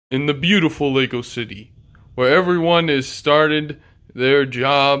in the beautiful Lego City, where everyone is started their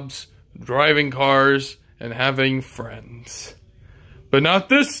jobs, driving cars, and having friends. But not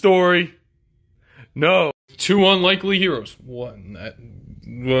this story. No. Two unlikely heroes. One that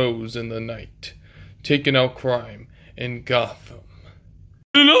rose in the night, taking out crime in Gotham.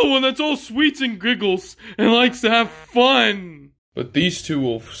 And another one that's all sweets and giggles and likes to have fun. But these two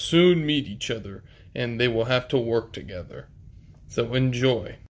will soon meet each other, and they will have to work together. So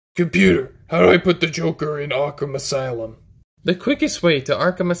enjoy. Computer, how do I put the Joker in Arkham Asylum? The quickest way to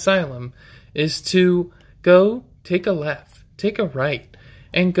Arkham Asylum is to go, take a left, take a right,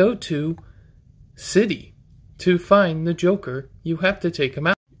 and go to City. To find the Joker, you have to take him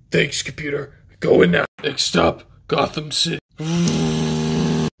out. Thanks, computer. Go in now. Next up, Gotham City.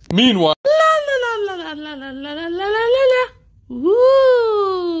 Meanwhile,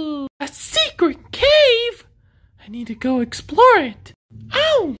 Ooh, a secret cave! I need to go explore it.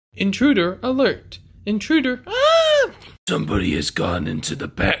 Ow! intruder alert. Intruder. Ah! Somebody has gone into the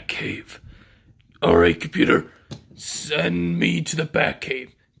Batcave. Alright, computer. Send me to the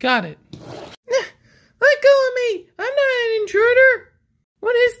Batcave. Got it. Let go of me! I'm not an intruder!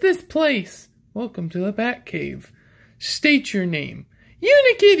 What is this place? Welcome to the Batcave. State your name.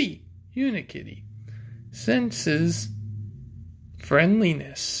 Unikitty! Unikitty. Senses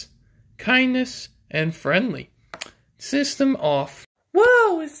friendliness, kindness, and friendly. System off.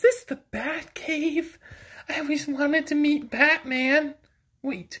 Whoa, is this the Batcave? I always wanted to meet Batman.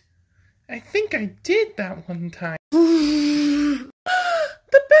 Wait, I think I did that one time. The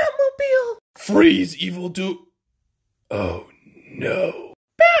Batmobile! Freeze, evil do. Oh no.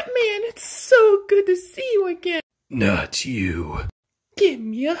 Batman, it's so good to see you again. Not you. Give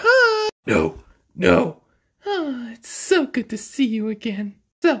me a hug. No, no. Oh, it's so good to see you again.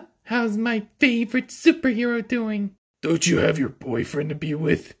 So, how's my favorite superhero doing? Don't you have your boyfriend to be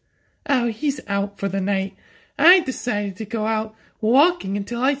with? Oh, he's out for the night. I decided to go out walking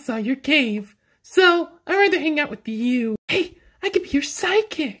until I saw your cave. So, I'd rather hang out with you. Hey, I could be your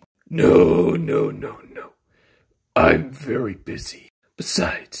sidekick. No, no, no, no. I'm very busy.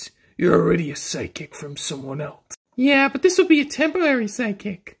 Besides, you're already a sidekick from someone else. Yeah, but this will be a temporary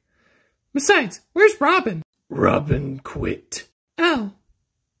sidekick. Besides, where's Robin? Robin quit. Oh.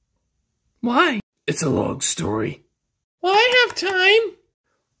 Why? It's a long story. Well, I have time.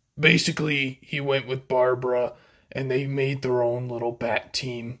 Basically, he went with Barbara, and they made their own little bat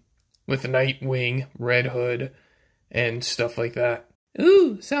team with Nightwing, Red Hood, and stuff like that.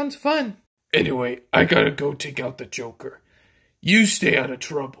 Ooh, sounds fun. Anyway, I gotta go take out the Joker. You stay out of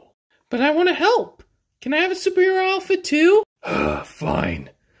trouble. But I want to help. Can I have a superhero outfit too?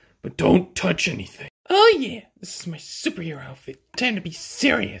 Fine. But don't touch anything. Oh yeah, this is my superhero outfit. Time to be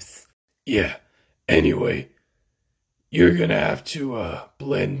serious. Yeah, anyway, you're gonna have to,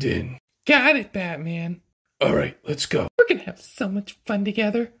 blend in. Got it, Batman. Alright, let's go. We're gonna have so much fun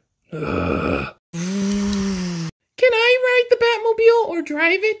together. Can I ride the Batmobile or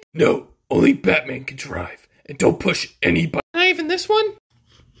drive it? No, only Batman can drive. And don't push any button. Not even this one?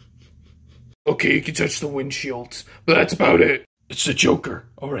 Okay, you can touch the windshields, but that's about it. It's the Joker.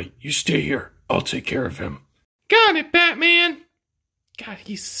 Alright, you stay here. I'll take care of him. Got it, Batman. God,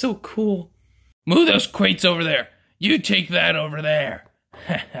 he's so cool. Move those crates over there. You take that over there.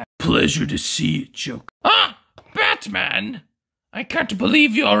 Pleasure to see you, Joker. Ah! Batman! I can't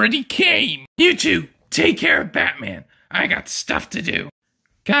believe you already came. You two, take care of Batman. I got stuff to do.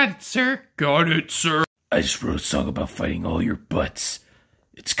 Got it, sir. Got it, sir. I just wrote a song about fighting all your butts.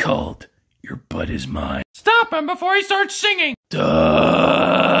 It's called Your Butt Is Mine. Stop him before he starts singing.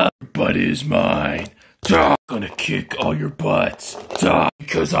 Duh! Your butt is mine. Duh! Gonna kick all your butts. Duh!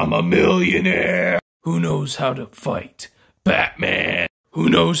 Because I'm a millionaire. Who knows how to fight? Batman. Who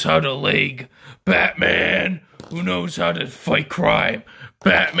knows how to leg? Batman. Who knows how to fight crime?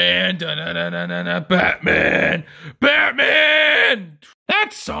 Batman. Da-da-da-da-da. Batman. Batman!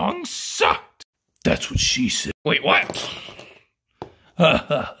 That song sucked. That's what she said. Wait, what? Ha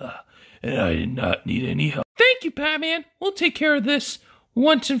ha ha. And I did not need any help. Thank you, Batman. We'll take care of this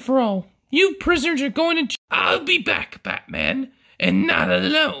once and for all. You prisoners are going to... I'll be back, Batman, and not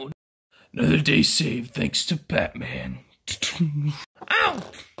alone. Another day saved thanks to Batman. Ow!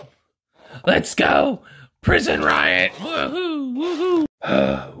 Let's go! Prison riot! Woohoo! Woohoo!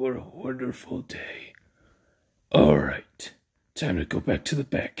 Ah, what a wonderful day. Alright, time to go back to the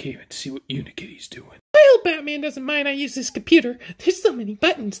Batcave and see what Unikitty's doing. I hope Batman doesn't mind I use this computer. There's so many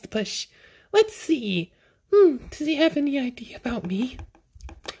buttons to push. Let's see. Does he have any idea about me?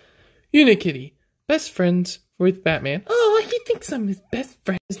 Unikitty, best friends with Batman. Oh, he thinks I'm his best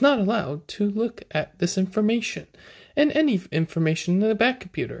friend. Is not allowed to look at this information. and any information in the back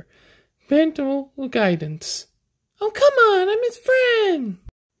computer. Parental guidance. Oh, come on, I'm his friend.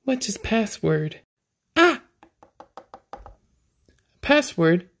 What's his password? Ah!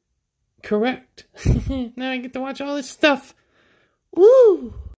 Password correct. Now I get to watch all this stuff.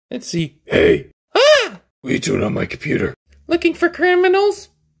 Woo! Let's see. Hey, Ah! what are you doing on my computer? Looking for criminals?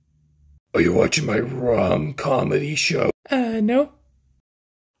 Are you watching my comedy show? No.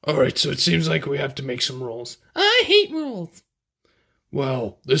 Alright, so it seems like we have to make some rules. I hate rules.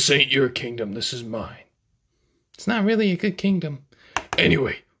 Well, this ain't your kingdom, this is mine. It's not really a good kingdom.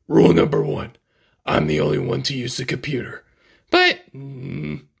 Anyway, rule number 1. I'm the only one to use the computer. But,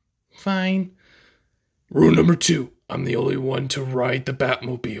 fine. Rule number 2. I'm the only one to ride the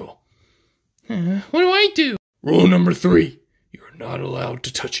Batmobile. What do I do? Rule number 3. You're not allowed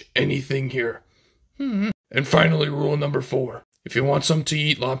to touch anything here. And finally, rule number 4. If you want something to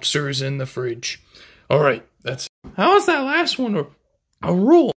eat, lobster is in the fridge. Alright, that's it. How is that last one a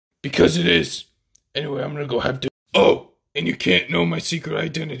rule? Because it is. Anyway, I'm gonna go have dinner. Oh, and you can't know my secret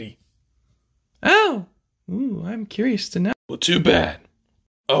identity. Oh. Ooh, I'm curious to know. Well, too bad.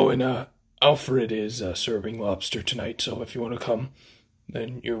 Oh, and Alfred is serving lobster tonight, so if you want to come,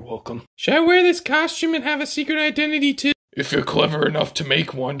 then you're welcome. Should I wear this costume and have a secret identity too? If you're clever enough to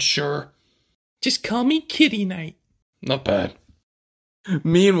make one, sure. Just call me Kitty Knight. Not bad.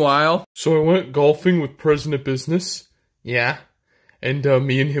 Meanwhile, so I went golfing with President Business. Yeah. And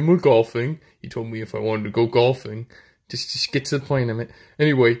me and him were golfing. He told me if I wanted to go golfing, just get to the point of it.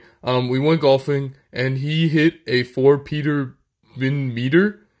 Anyway, we went golfing, and he hit a 4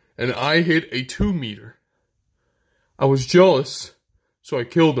 meter, and I hit a 2 meter. I was jealous, so I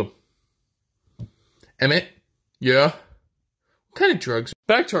killed him. Emmett? Yeah? What kind of drugs?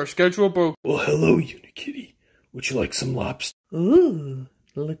 Back to our schedule, bro. Well, hello, unikitty. Would you like some lobster? Ooh,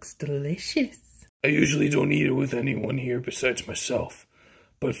 looks delicious. I usually don't eat it with anyone here besides myself.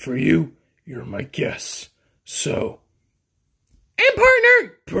 But for you, you're my guest. So... And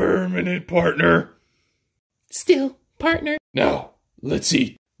partner! Permanent partner. Still partner. Now, let's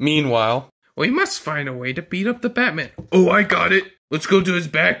eat. Meanwhile, We must find a way to beat up the Batman. oh, I got it. Let's go to his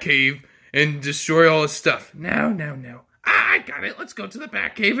Batcave and destroy all his stuff. No. I got it. Let's go to the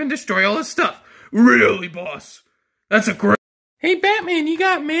Batcave and destroy all his stuff. Really, boss? That's a great... Hey, Batman, you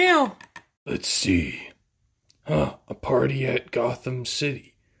got mail. Let's see. A party at Gotham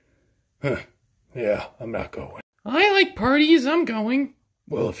City. Yeah, I'm not going. I like parties. I'm going.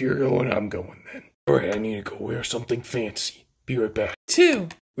 Well, if you're going, I'm going then. Alright, I need to go wear something fancy. Be right back. 2.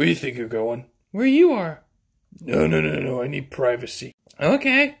 Where do you think you're going? Where you are. No, I need privacy.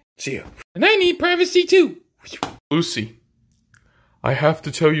 Okay. See ya. And I need privacy too. Lucy, I have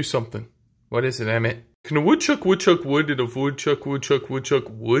to tell you something. What is it, Emmett? Can a woodchuck wood and a woodchuck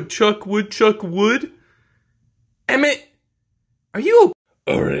wood? Emmett, are you...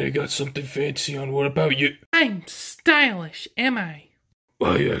 Alright, I got something fancy on. What about you? I'm stylish, am I?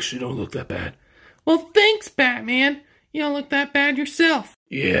 Well, you actually don't look that bad. Well, thanks, Batman. You don't look that bad yourself.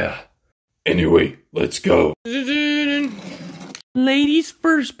 Yeah. Anyway, let's go. Ladies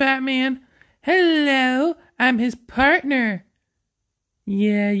first, Batman. Hello, I'm his partner.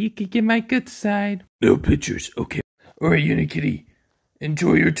 Yeah, you could get my good side. No pictures, okay. Alright, unikitty.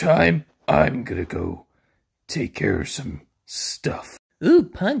 Enjoy your time. I'm gonna go take care of some stuff. Ooh,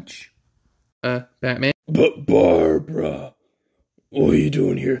 punch. Batman? But Barbara, what are you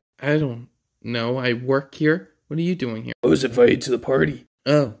doing here? I don't know. I work here. What are you doing here? I was invited to the party.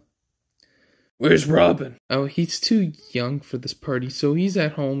 Oh. Where's Robin? Oh, he's too young for this party, so he's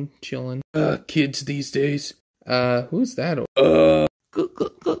at home chilling. Kids these days. Who's that? Go.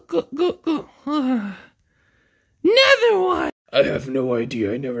 Go. Another one! I have no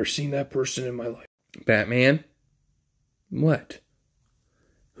idea. I never seen that person in my life. Batman? What?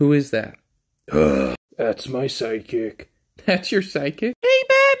 Who is that? That's my sidekick. That's your sidekick? Hey,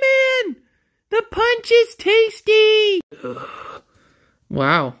 Batman! The punch is tasty!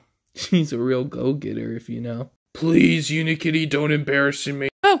 Wow. She's a real go-getter, if you know. Please, unikitty, don't embarrass me.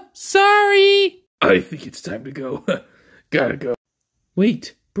 Oh, sorry! I think it's time to go. Gotta go.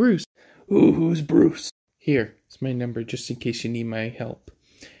 Wait, Bruce. Ooh, who's Bruce? Here, it's my number just in case you need my help.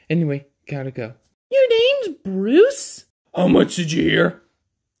 Anyway, gotta go. Your name's Bruce? How much did you hear?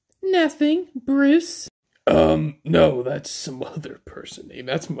 Nothing, Bruce. No, that's some other person name.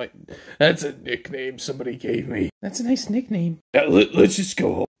 That's a nickname somebody gave me. That's a nice nickname. Yeah, let's just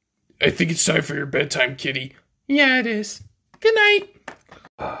go home. I think it's time for your bedtime, kitty. Yeah, it is. Good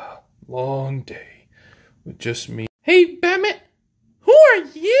night. Long day with just me. Hey, Batman. Who are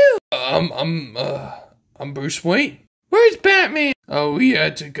you? I'm Bruce Wayne. Where's Batman? Oh, we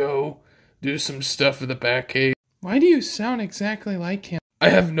had to go do some stuff in the Batcave. Why do you sound exactly like him? I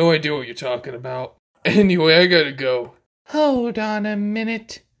have no idea what you're talking about. Anyway, I gotta go. Hold on a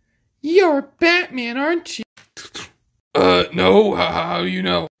minute. You're Batman, aren't you? No, how do you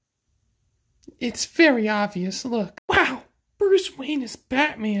know? It's very obvious, look. Wow, Bruce Wayne is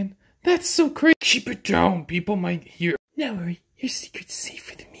Batman. That's so crazy. Keep it down, people might hear. No worry, your secret's safe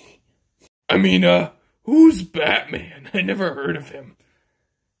with me. I mean, who's Batman? I never heard of him.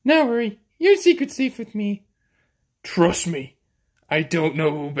 No worry, your secret's safe with me. Trust me, I don't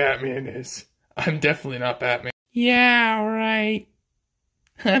know who Batman is. I'm definitely not Batman. Yeah, right.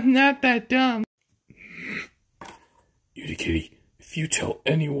 I'm not that dumb. Unikitty, if you tell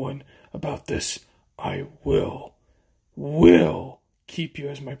anyone about this, I will keep you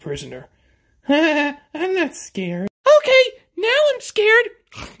as my prisoner. I'm not scared. Okay, now I'm scared.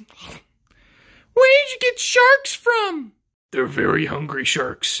 Where did you get sharks from? They're very hungry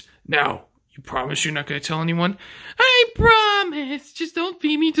sharks. Now, you promise you're not going to tell anyone? I promise. Just don't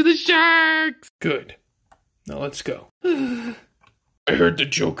feed me to the sharks. Good. Now let's go. I heard the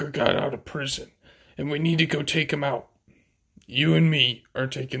Joker got out of prison, and we need to go take him out. You and me are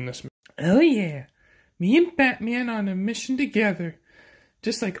taking this. Oh yeah. Me and Batman on a mission together.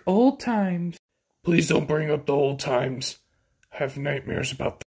 Just like old times. Please don't bring up the old times. I have nightmares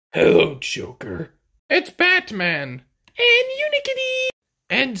about them. Hello, Joker. It's Batman. And unikitty.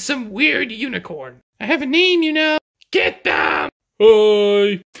 And some weird unicorn. I have a name, you know. Get them!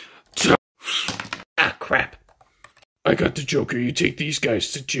 Hi. Ah, crap. I got the Joker. You take these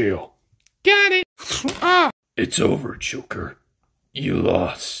guys to jail. Got it. Ah. It's over, Joker. You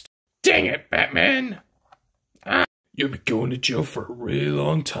lost. Dang it, Batman. You'll be going to jail for a really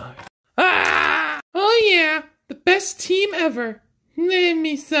long time. Ah! Oh yeah, the best team ever. Give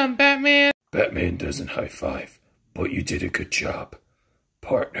me some, Batman. Batman doesn't high five, but you did a good job,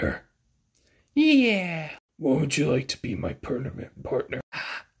 partner. Yeah. What would you like to be my permanent partner?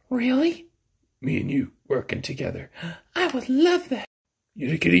 Really? Me and you working together. I would love that.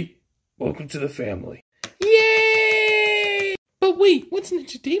 Unikitty, welcome to the family. Yay! But wait, what's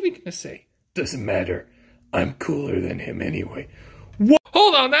Ninja David gonna say? Doesn't matter. I'm cooler than him anyway. What?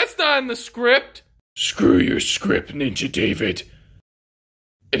 Hold on, that's not in the script. Screw your script, Ninja David.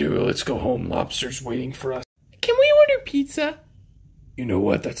 Anyway, let's go home. Lobster's waiting for us. Can we order pizza? You know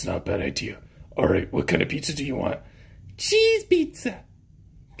what? That's not a bad idea. Alright, what kind of pizza do you want? Cheese pizza.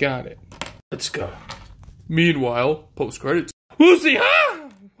 Got it. Let's go. Meanwhile, post-credits. Lucy, huh?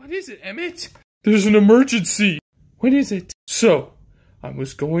 What is it, Emmett? There's an emergency. What is it? So, I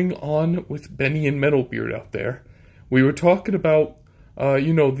was going on with Benny and Metalbeard out there. We were talking about,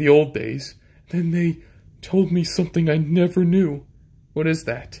 the old days. Then they told me something I never knew. What is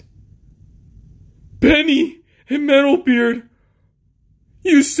that? Benny and Metalbeard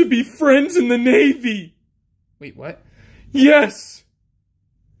used to be friends in the Navy. Wait, what? Yes!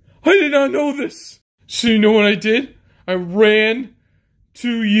 I did not know this. So you know what I did? I ran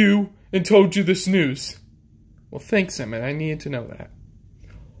to you and told you this news. Well, thanks, Emmett. I needed to know that.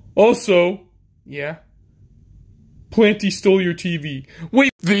 Also, yeah? Planty stole your TV.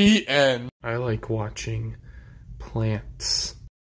 Wait, The end. I like watching plants.